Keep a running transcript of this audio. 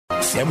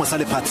seemo sa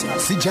lefatshe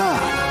se jang.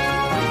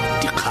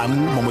 Dikgang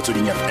mo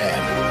Motsweding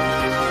FM.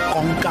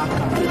 Konka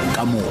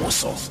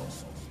bokamoso.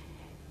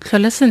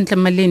 Tlhola sentle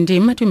Malindi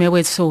madume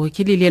wetso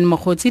ke Lillian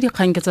Mogotsi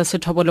dikgang ke tsa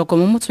Sethoboloko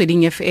mo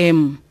Motsweding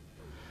FM.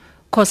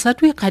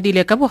 Khosatu e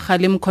khadile ka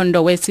bogale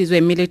mkhondo we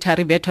sizwe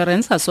Military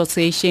Veterans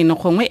Association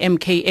gongwe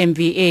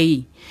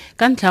MKMVA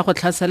ka ntlha go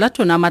tlhasela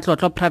Tona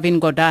matlotlo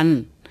Pravin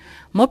Gordhan.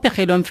 Mo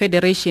pegelong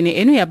Federation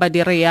eno ya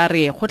badire ya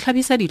re go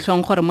tlhabisa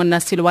ditlhong gore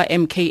monnasilo wa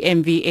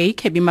MKMVA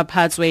Khebi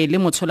Maphatswe le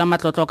motshola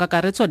matlotlo ka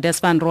karetso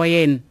Desvan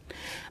Royen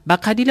ba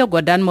khadile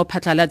Gordhan mo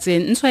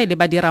phatlalatseng ntse le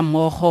badira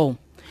mmogo.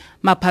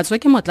 Maphatswe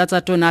ke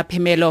motlatsa Tona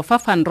phemelo fa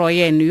Van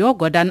Royen yo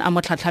Gordhan a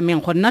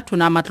motlhatlhameng go nna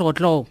Tona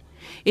matlotlo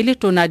e le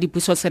Tona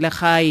dipuso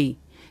selegae.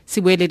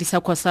 Sibueledi sa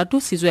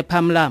Khosatu Sizwe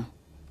Pamla.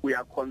 We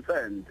are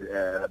concerned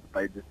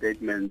by the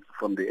statements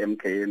from the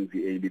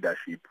MKMVA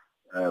leadership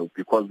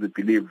because we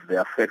believe they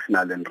are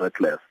factional and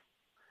reckless.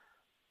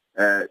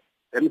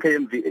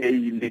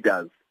 MKMVA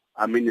leaders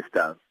are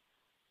ministers.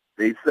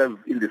 They serve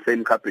in the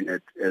same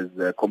cabinet as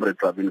Comrade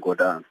Pravin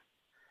Gordhan,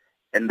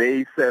 and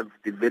they serve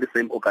the very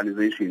same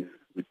organization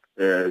with,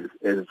 as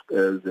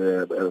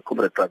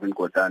Comrade Pravin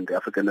Gordhan, the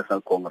African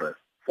National Congress.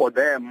 For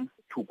them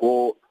to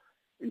go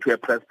into a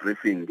press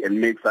briefing and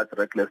make such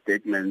reckless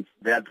statements,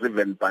 they are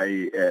driven by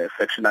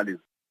factionalism.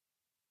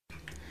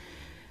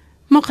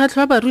 Mokgatlho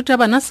wa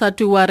barutabana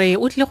Satu wa re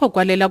o tle go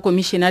kwalela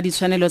komishene ya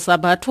ditshwanelo tsa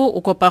batho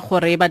o kopa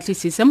gore ba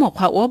tlisise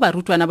mokgwa o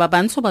barutwana ba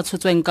bantsho ba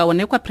tshotsweng ka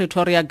one kwa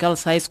Pretoria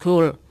Girls High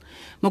School.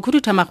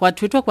 Mokhuduthamaga wa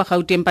thuto kwa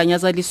Gauteng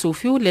Panyaza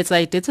Lesufi o letsa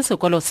etetse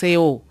sekolo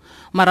seo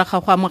maraga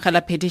go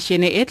amogela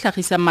petition e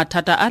tlhagisa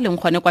mathata a leng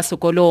gone kwa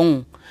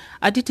sekolong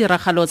a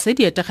ditiragalo tse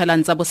di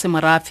etegelang tsa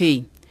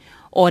bosemorafe.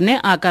 One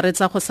a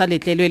akaretsa go sa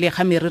letlelwe le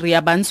ga meriri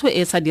ya bantsho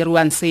e sa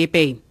diriwang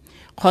sepe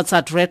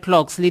kgotsa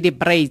dreadlocks le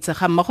di-braids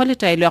ga mmogo le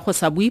taelo ya go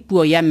sa bue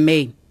puo ya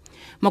mme.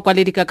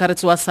 Mokwaledi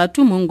kakaretso wa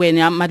Satu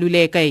Mongwenya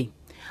Maluleke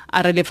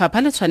a re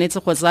lefapha le tshwanetse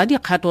go tsaya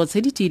dikgato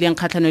tse di tiileng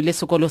kgatlhanong le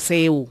sekolo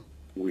seo.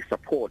 We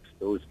support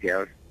those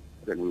girls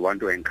and we want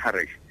to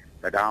encourage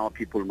that our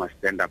people must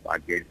stand up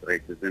against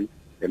racism.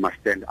 They must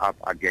stand up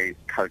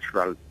against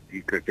cultural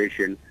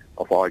degradation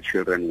of our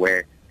children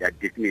where their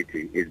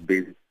dignity is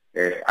being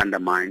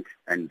undermined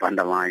and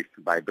vandalized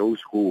by those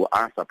who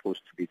are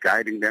supposed to be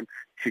guiding them,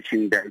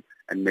 teaching them,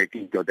 and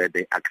making sure that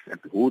they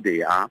accept who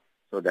they are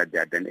so that they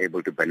are then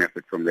able to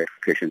benefit from the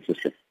education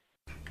system.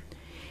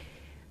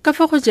 Ka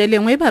fa go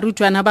jelengwe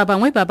barutwana ba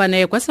bangwe ba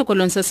bana kwa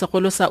sekolong se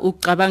segolo sa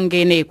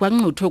Uqabangene kwa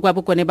Nquthu kwa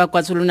bokone ba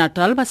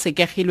KwaZulu-Natal ba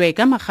sekegilwe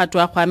ka magato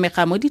a go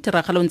amega mo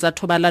ditiragalong tsa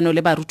thobalano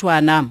le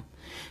barutwana.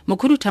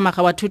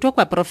 Mokhuduthamaga wa thuto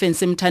kwa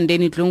province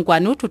Mthandeni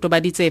Dlungwane o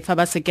thotobaditse fa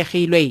ba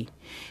sekegilwe.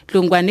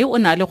 Dlungwane o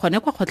na le gone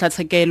kwa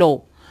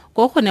kgotlatshekelo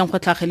go go neng go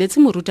tlhageletse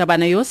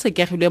morutabana yo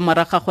sekegilwe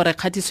moraga gore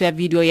kgatiso ya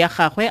video ya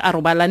gagwe a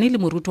robalane le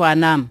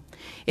morutwana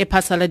e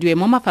phasaladiwe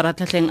mo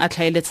mafaratlhatlheng a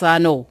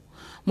tlhaeletsano.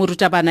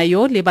 Morutabana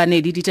yo le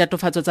bane le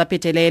ditatofatso tsa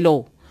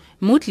petelelo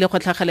mo tle go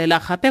tlhagelela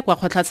gape kwa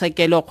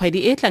kgotlatshekelo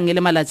kgwedi e tlang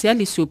le malatsi a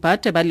le supa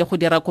teba le go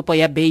dira kopo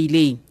ya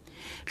beile.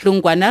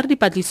 Dlungwane re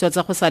dipatliso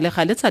tsa go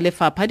salega le tsa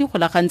lefapha di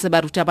golagantse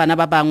barutabana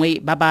ba bangwe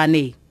ba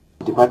bane.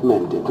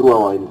 Department, through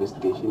our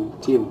investigation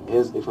team,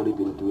 has actually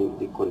been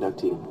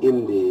conducting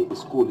in the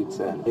school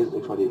itself, has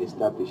actually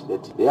established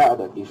that there are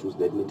other issues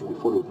that need to be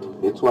followed.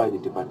 That's why the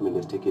department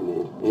has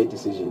taken a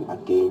decision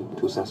again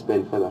to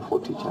suspend further 4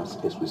 teachers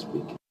as we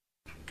speak.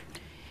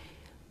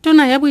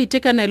 Tona ya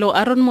boitekanelo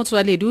Aaron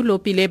Motsoaledi o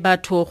lopile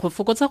batho go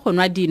fokotsa go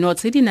nwa dino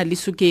tse di na le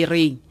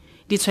sukiri.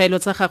 Ditshwaelo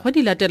tsa gagwe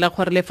di latela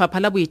gore lefapha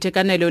la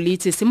boitekanelo le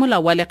itse simola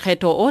wa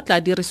lekgetho o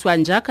tla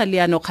dirisiwang jaaka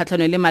leano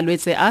kgatlhanong le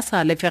malwetse a sa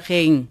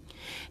alefegeng.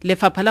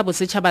 Lefapha la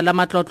bosetšhaba la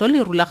matlotlo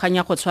le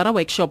rulaganya go tshwara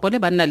workshop le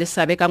banna le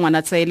sabe ka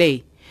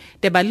Ngwanatsele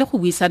teba le go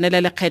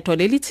buisanela lekgetho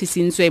le le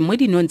tshisintsweng mo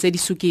dinong tse di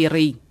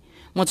sukiri.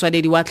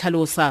 Motswaledi wa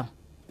tlhalosa.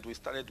 We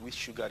started with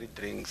sugary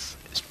drinks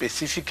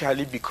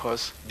specifically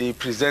because they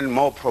present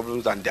more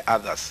problems than the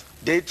others.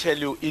 They tell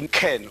you in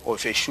can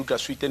of a sugar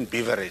sweetened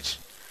beverage,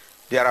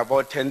 there are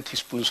about 10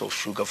 teaspoons of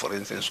sugar, for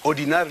instance.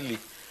 Ordinarily,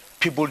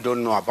 people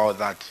don't know about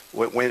that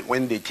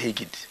when they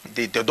take it.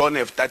 They don't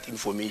have that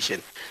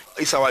information.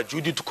 It's our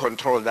duty to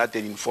control that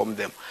and inform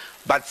them.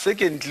 But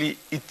secondly,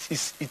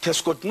 it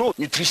has got no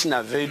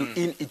nutritional value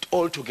in it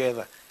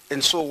altogether.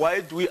 And so why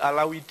do we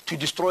allow it to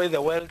destroy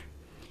the world?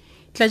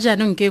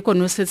 Tlajanong ke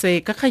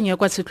konosetse ka kganya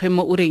kwa setlhwe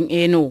mo ureng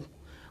eno.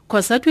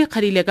 Khosatu e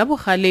khadile ka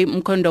bogale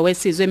mkhondo we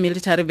sizwe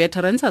Military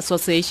Veterans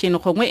Association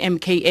gongwe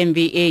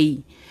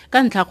MKMVA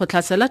ka ntlha go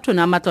tlhasela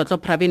Tona matlotlo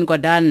Pravin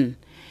Gordhan.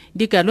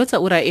 Dikalo tsa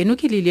ura eno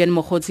ke Lillian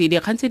Mogotsi di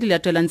kgantse di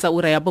latelang tsa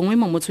ura ya bongwe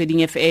mo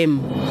Motsweding FM.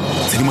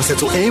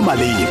 Tshedimosetso e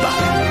maleba.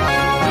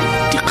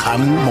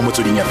 Dikgang mo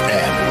Motsweding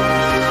FM.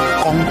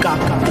 Konka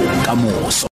bokamoso.